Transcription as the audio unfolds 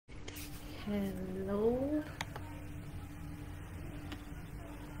Hello.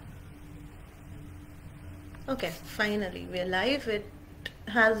 Okay, finally we're live. It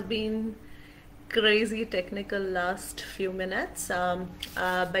has been crazy technical last few minutes,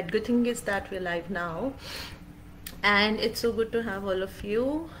 but good thing is that we're live now, and it's so good to have all of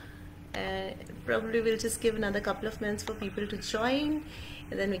you. Uh, Probably we'll just give another couple of minutes for people to join,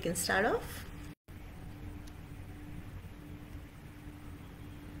 and then we can start off.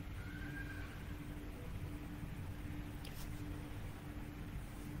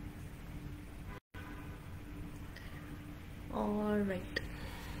 All right.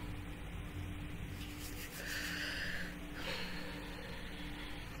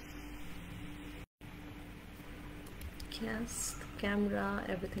 Yes, the camera,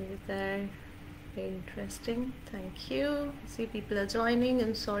 everything is there. Very interesting. Thank you. See, people are joining.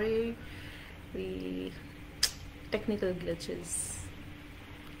 I'm sorry, we technical glitches.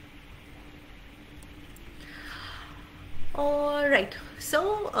 All right.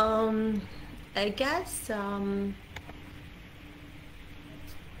 So, I guess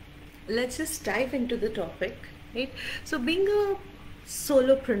let's just dive into the topic, right? So, being a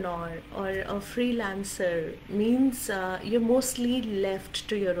solopreneur or a freelancer means you're mostly left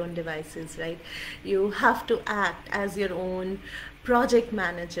to your own devices, right? You have to act as your own project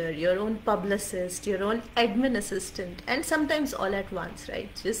manager, your own publicist, your own admin assistant, and sometimes all at once, right?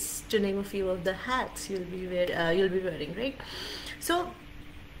 Just to name a few of the hats you'll be wearing, right? So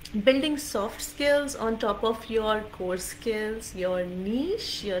building soft skills on top of your core skills, your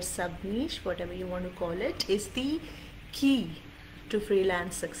niche, your sub niche, whatever you want to call it, is the key to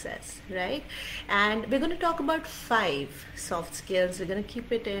freelance success, right? And we're going to talk about five soft skills. We're going to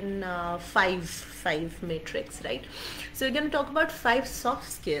keep it in five matrix, right? So we're going to talk about five soft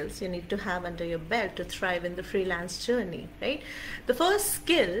skills you need to have under your belt to thrive in the freelance journey, right? The first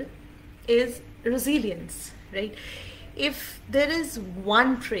skill is resilience, right? If there is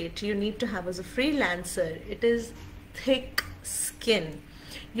one trait you need to have as a freelancer, it is thick skin.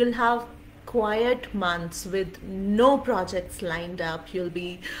 You'll have quiet months with no projects lined up. You'll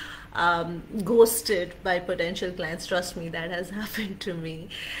be ghosted by potential clients. Trust me, that has happened to me.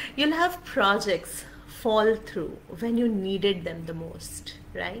 You'll have projects fall through when you needed them the most,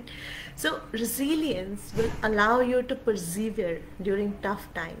 right? So resilience will allow you to persevere during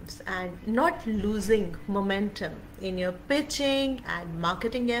tough times and not losing momentum in your pitching and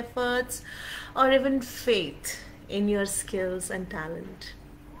marketing efforts, or even faith in your skills and talent,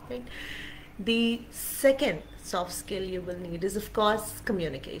 right? The second soft skill you will need is, of course,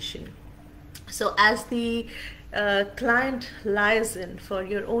 communication. So as the client liaison for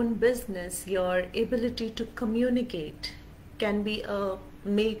your own business, your ability to communicate can be a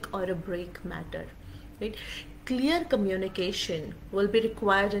make or a break matter, right? Clear communication will be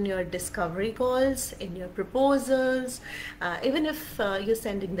required in your discovery calls, in your proposals, even if you're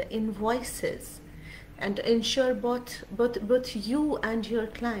sending the invoices, and to ensure both you and your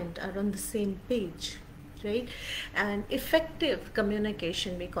client are on the same page, right? And effective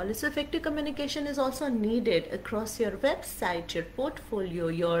communication, we call it. So effective communication is also needed across your website, your portfolio,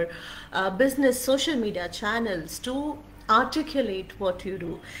 your business social media channels, to articulate what you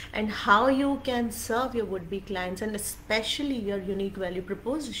do and how you can serve your would-be clients, and especially your unique value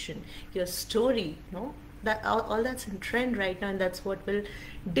proposition, your story, no? That all that's in trend right now, and that's what will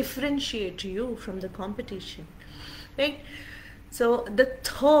differentiate you from the competition, right? So the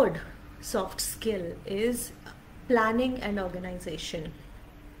third soft skill is planning and organization.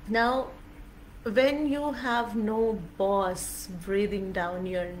 Now, when you have no boss breathing down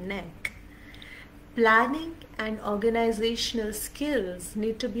your neck, planning and organizational skills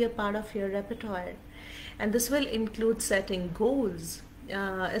need to be a part of your repertoire. And this will include setting goals,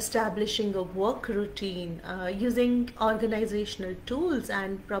 establishing a work routine, using organizational tools,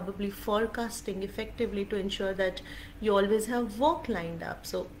 and probably forecasting effectively to ensure that you always have work lined up.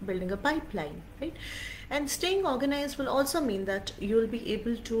 So building a pipeline, right? And staying organized will also mean that you'll be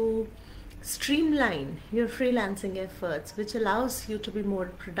able to streamline your freelancing efforts, which allows you to be more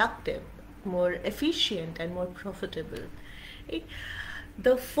productive, more efficient, and more profitable, right?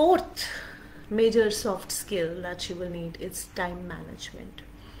 The fourth major soft skill that you will need is time management.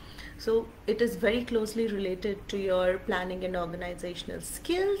 So it is very closely related to your planning and organizational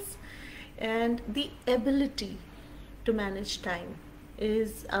skills, and the ability to manage time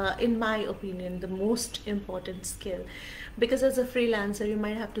is, in my opinion, the most important skill, because as a freelancer you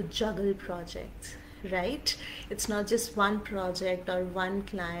might have to juggle projects, right? It's not just one project or one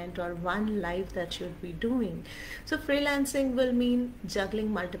client or one live that you'll be doing. So freelancing will mean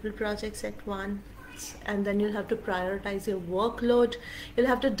juggling multiple projects at once, tasks, and then you'll have to prioritize your workload. You'll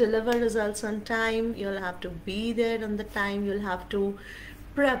have to deliver results on time. You'll have to be there on the time. You'll have to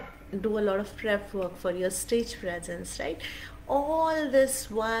prep, do a lot of prep work for your stage presence, right? All this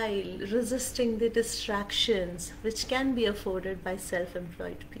while resisting the distractions which can be afforded by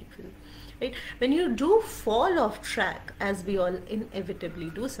self-employed people, right? When you do fall off track, as we all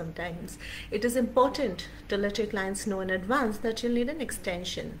inevitably do sometimes, it is important to let your clients know in advance that you'll need an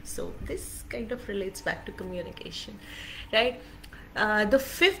extension. So this kind of relates back to communication, right? The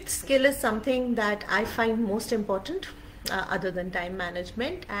fifth skill is something that I find most important, other than time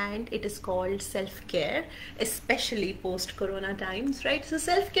management, and it is called self-care, especially post-corona times, right? So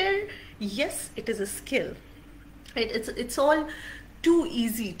self-care, yes, it is a skill, right? It's all too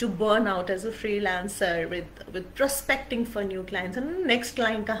easy to burn out as a freelancer with prospecting for new clients, and next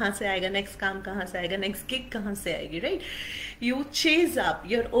client kahan se aayega, next kaam kahan se aayega, next gig kahan se aayegi, right? You chase up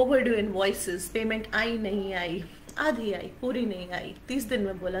your overdue invoices, payment आई नहीं आई, आधी आई, पूरी नहीं आई, 30 दिन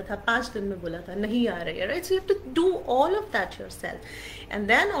में बोला था, 5 दिन में बोला था, नहीं आ रही है, right? So you have to do all of that yourself, and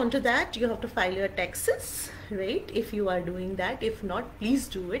then onto that you have to file your taxes, right? If you are doing that, if not, please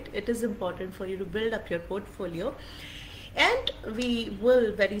do it. It is important for you to build up your portfolio, and we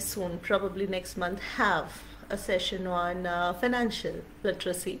will very soon, probably next month, have a session on financial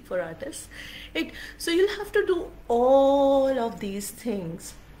literacy for artists, right? So you'll have to do all of these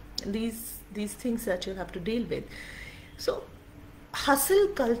things, these things that you have to deal with. So hustle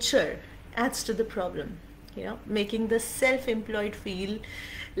culture adds to the problem, making the self-employed feel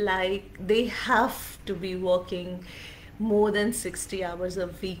like they have to be working more than 60 hours a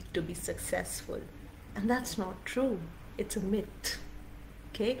week to be successful. And that's not true. It's a myth.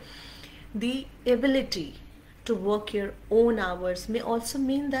 Okay? The ability to work your own hours may also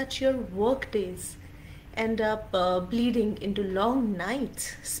mean that your work days end up bleeding into long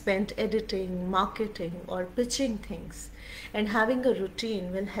nights spent editing, marketing, or pitching things. And having a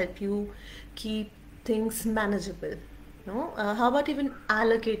routine will help you keep things manageable. How about even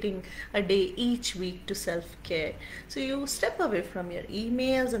allocating a day each week to self-care? So you step away from your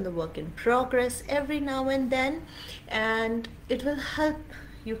emails and the work in progress every now and then, and it will help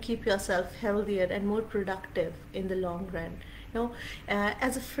you keep yourself healthier and more productive in the long run.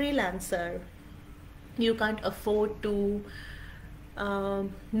 As a freelancer, you can't afford to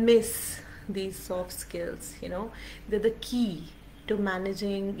miss these soft skills. They're the key to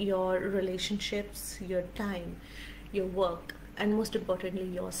managing your relationships, your time, your work, and most importantly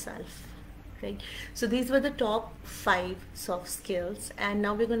yourself, right? So these were the top 5 soft skills, and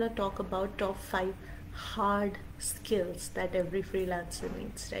now we're going to talk about top 5 hard skills that every freelancer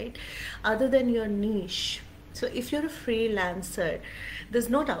needs, right? Other than your niche. So if you're a freelancer, there's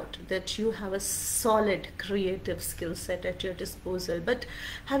no doubt that you have a solid creative skill set at your disposal, but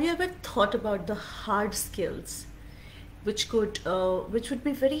have you ever thought about the hard skills which would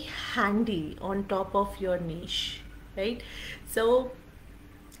be very handy on top of your niche, right? So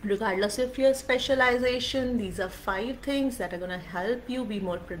regardless of your specialization, these are 5 things that are going to help you be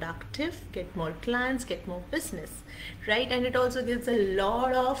more productive, get more clients, get more business, right? And it also gives a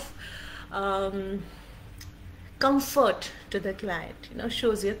lot of comfort to the client,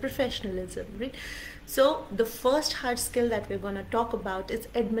 shows your professionalism, right? So the first hard skill that we're going to talk about is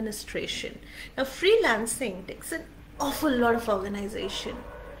administration. Now freelancing takes an awful lot of organization.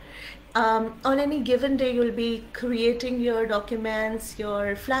 On any given day, you'll be creating your documents,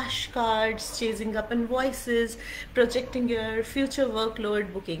 your flashcards, chasing up invoices, projecting your future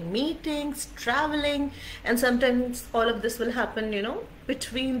workload, booking meetings, traveling, and sometimes all of this will happen,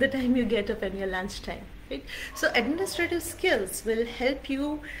 between the time you get up and your lunchtime, right? So administrative skills will help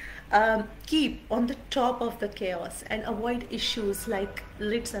you keep on the top of the chaos and avoid issues like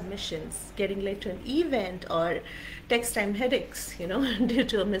late submissions, getting late to an event, or text time headaches, due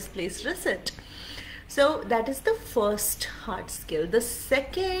to a misplaced receipt. So that is the first hard skill. The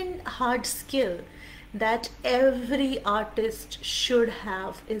second hard skill that every artist should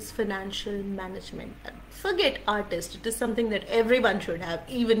have is financial management. Forget artist, it is something that everyone should have,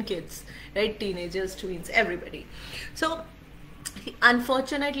 even kids, right? Teenagers, tweens, everybody. So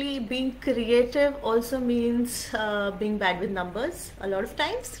unfortunately, being creative also means being bad with numbers a lot of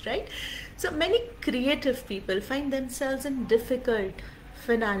times, right? So many creative people find themselves in difficult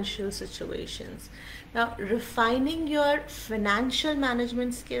financial situations. Now, refining your financial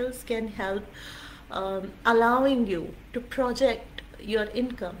management skills can help allowing you to project your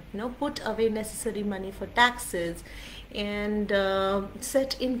income, put away necessary money for taxes, and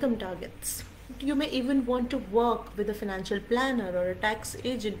set income targets. You may even want to work with a financial planner or a tax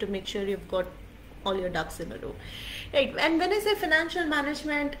agent to make sure you've got all your ducks in a row, right? And when I say financial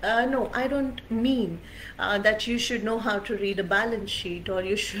management, no, I don't mean that you should know how to read a balance sheet or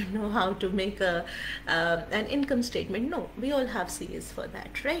you should know how to make an income statement. No, we all have CAs for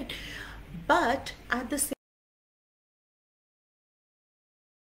that, right? But at the same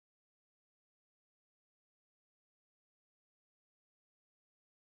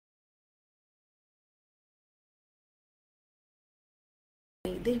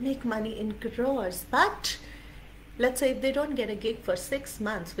they make money in crores, but let's say if they don't get a gig for 6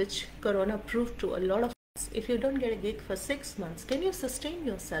 months, which Corona proved to a lot of us, if you don't get a gig for 6 months, can you sustain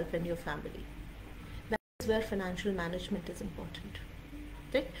yourself and your family? That is where financial management is important.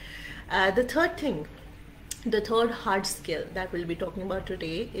 Okay? The third thing, the third hard skill that we'll be talking about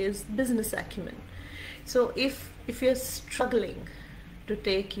today is business acumen. So if you're struggling to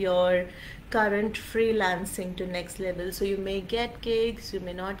take your current freelancing to next level, so you may get gigs, you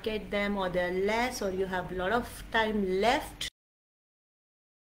may not get them, or they're less, or you have a lot of time left.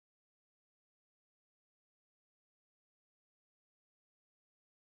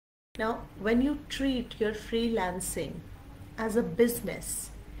 Now, when you treat your freelancing as a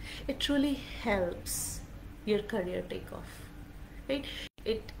business, it truly helps your career take off, right?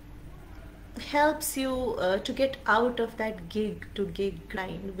 It helps you to get out of that gig to gig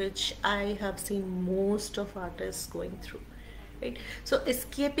grind, which I have seen most of artists going through, right? So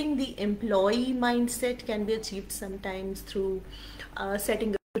escaping the employee mindset can be achieved sometimes through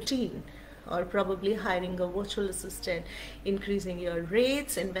setting a routine, or probably hiring a virtual assistant, increasing your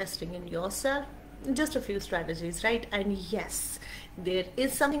rates, investing in yourself. Just a few strategies, right? And yes, there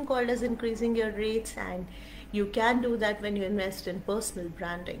is something called as increasing your rates, and you can do that when you invest in personal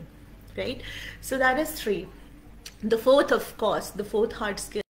branding, right? So that is three. The fourth, of course, the fourth hard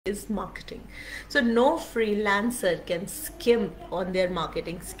skill is marketing. So no freelancer can skimp on their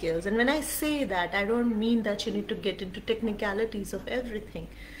marketing skills. And when I say that, I don't mean that you need to get into technicalities of everything,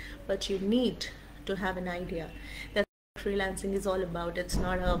 but you need to have an idea. That's what freelancing is all about. It's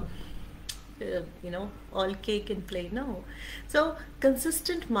not a all cake and play. No. So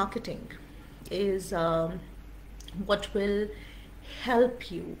consistent marketing is what will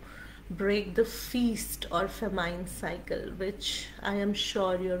help you break the feast or famine cycle, which I am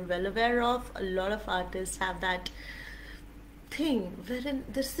sure you're well aware of. A lot of artists have that thing wherein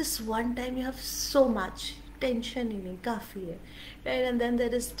there's this one time you have so much tension in coffee, right? And then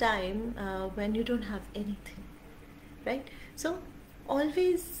there is time when you don't have anything, right? So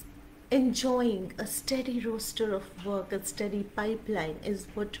always enjoying a steady roster of work, a steady pipeline is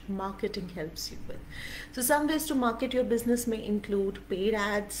what marketing helps you with. So some ways to market your business may include paid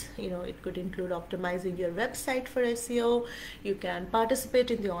ads. It could include optimizing your website for SEO. You can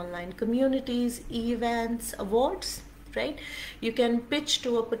participate in the online communities, events, awards, right? You can pitch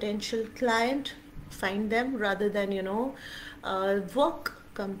to a potential client, find them rather than work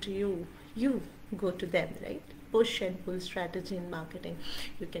come to you, you go to them, right? Push and pull strategy in marketing.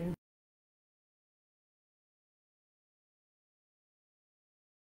 You can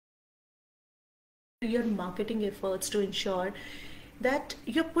your marketing efforts to ensure that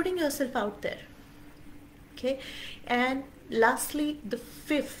you're putting yourself out there. Okay, and lastly, the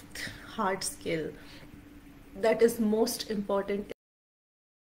fifth hard skill that is most important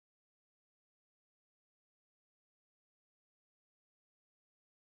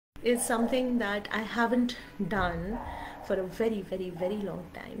is something that I haven't done for a very, very, very long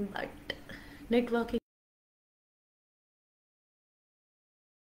time, but networking.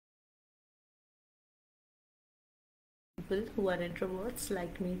 People who are introverts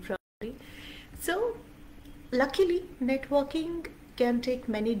like me, probably. So luckily, networking can take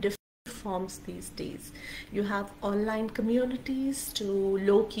many different forms these days. You have online communities to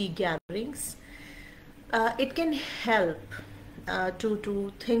low-key gatherings. It can help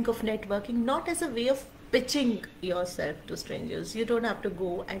to think of networking not as a way of pitching yourself to strangers. You don't have to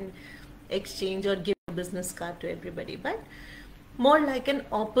go and exchange or give a business card to everybody, but more like an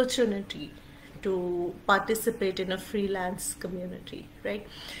opportunity to participate in a freelance community, right?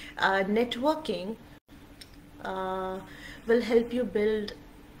 Networking will help you build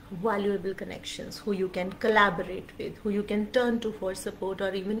valuable connections, who you can collaborate with, who you can turn to for support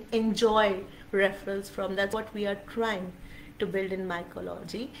or even enjoy referrals from. That's what we are trying to build in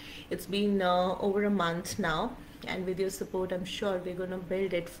Mycology. It's been over a month now, and with your support, I'm sure we're going to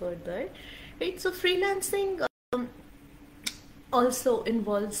build it further, right? So freelancing also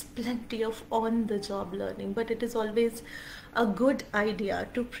involves plenty of on-the-job learning, but it is always a good idea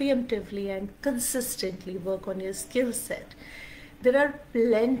to preemptively and consistently work on your skill set. There are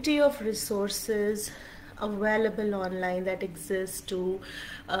plenty of resources available online that exists to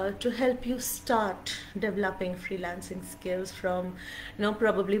help you start developing freelancing skills, from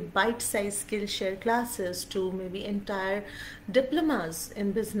probably bite-sized skill share classes to maybe entire diplomas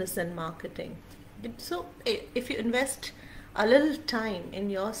in business and marketing. So if you invest a little time in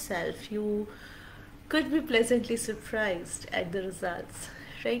yourself, you could be pleasantly surprised at the results,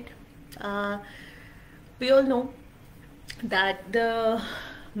 right? uh, we all know that the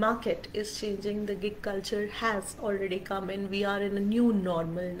market is changing, the gig culture has already come in, we are in a new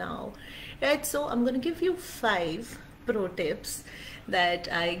normal now, right? So I'm going to give you 5 pro tips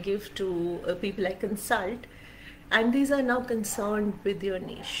that I give to people I consult, and these are now concerned with your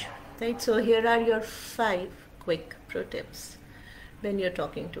niche, right? So here are your 5 quick pro tips when you're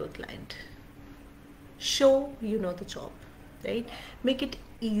talking to a client. Show you know the job, right? Make it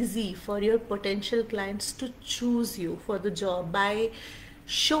easy for your potential clients to choose you for the job by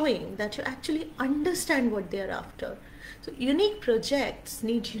showing that you actually understand what they're after. So unique projects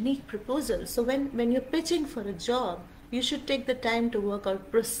need unique proposals. So when you're pitching for a job, you should take the time to work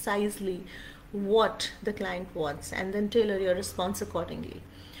out precisely what the client wants and then tailor your response accordingly.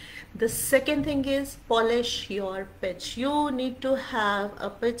 The second thing is polish your pitch. You need to have a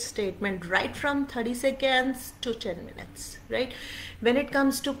pitch statement right from 30 seconds to 10 minutes, right? When it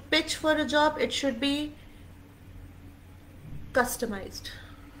comes to pitch for a job, it should be customized,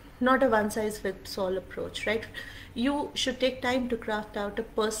 not a one-size-fits-all approach, right? You should take time to craft out a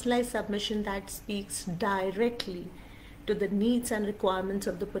personalized submission that speaks directly to the needs and requirements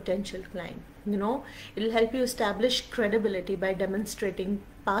of the potential client. It'll help you establish credibility by demonstrating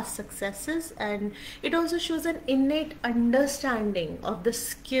past successes, and it also shows an innate understanding of the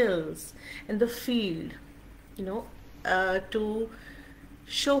skills in the field, to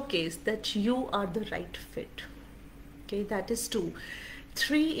showcase that you are the right fit. Okay, that is 2.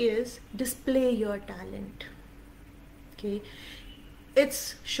 3 is display your talent. Okay,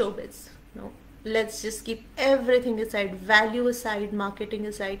 it's showbiz. Let's just keep everything aside, value aside, marketing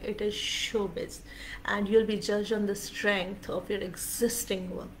aside. It is showbiz, and you'll be judged on the strength of your existing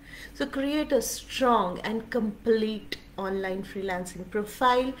work. So create a strong and complete online freelancing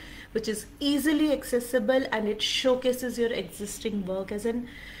profile which is easily accessible, and it showcases your existing work, as in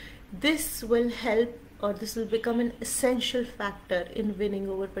this will help, or this will become an essential factor in winning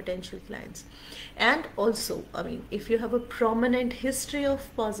over potential clients. And also, if you have a prominent history of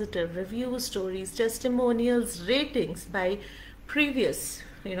positive review stories, testimonials, ratings by previous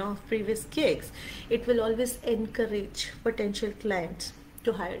gigs, it will always encourage potential clients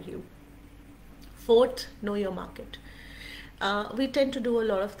to hire you. 4th, know your market. We tend to do a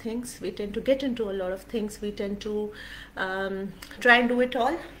lot of things, we tend to get into a lot of things, we tend to try and do it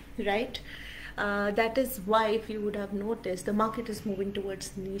all, right? That is why, if you would have noticed, the market is moving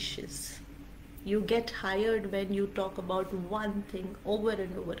towards niches. You get hired when you talk about one thing over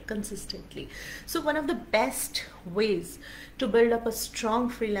and over consistently. So one of the best ways to build up a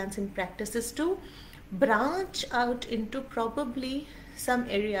strong freelancing practice is to branch out into probably some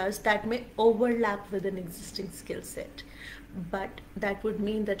areas that may overlap with an existing skill set. But that would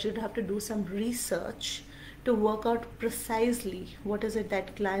mean that you'd have to do some research to work out precisely what is it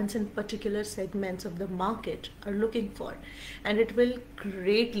that clients in particular segments of the market are looking for, and it will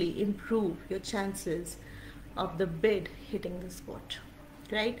greatly improve your chances of the bid hitting the spot,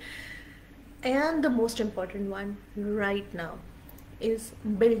 right? And the most important one right now is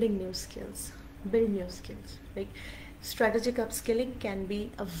building new skills. Build new skills. Like, strategic upskilling can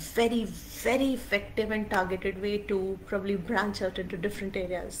be a very, very effective and targeted way to probably branch out into different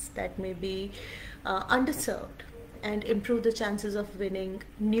areas that may be underserved, and improve the chances of winning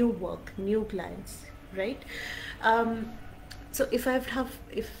new work, new clients, right? So if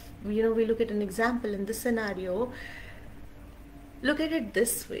we look at an example in this scenario, look at it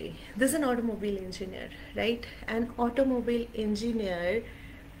this way. This is an automobile engineer, right? An automobile engineer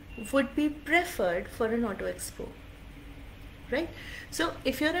would be preferred for an auto expo, right? So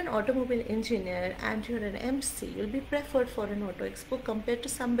if you're an automobile engineer and you're an MC, you'll be preferred for an auto expo compared to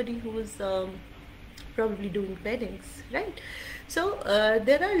somebody who is probably doing weddings, right? So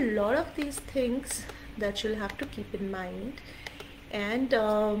there are a lot of these things that you'll have to keep in mind. And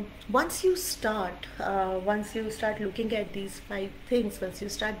once you start looking at these 5 things, once you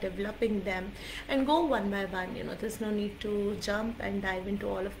start developing them, and go one by one, there's no need to jump and dive into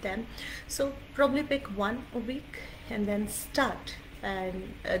all of them. So probably pick one a week and then start,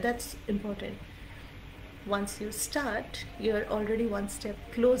 and that's important. Once you start, you're already one step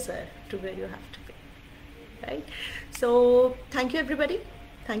closer to where you have to be, right? So thank you, everybody.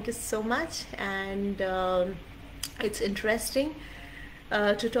 Thank you so much. And it's interesting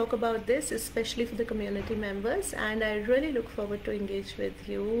to talk about this, especially for the community members. And I really look forward to engage with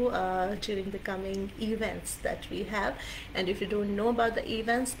you during the coming events that we have. And if you don't know about the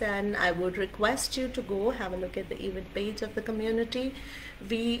events, then I would request you to go have a look at the event page of the community.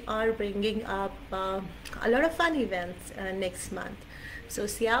 We are bringing up a lot of fun events next month. So,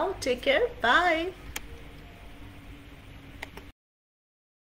 Xiao, take care. Bye.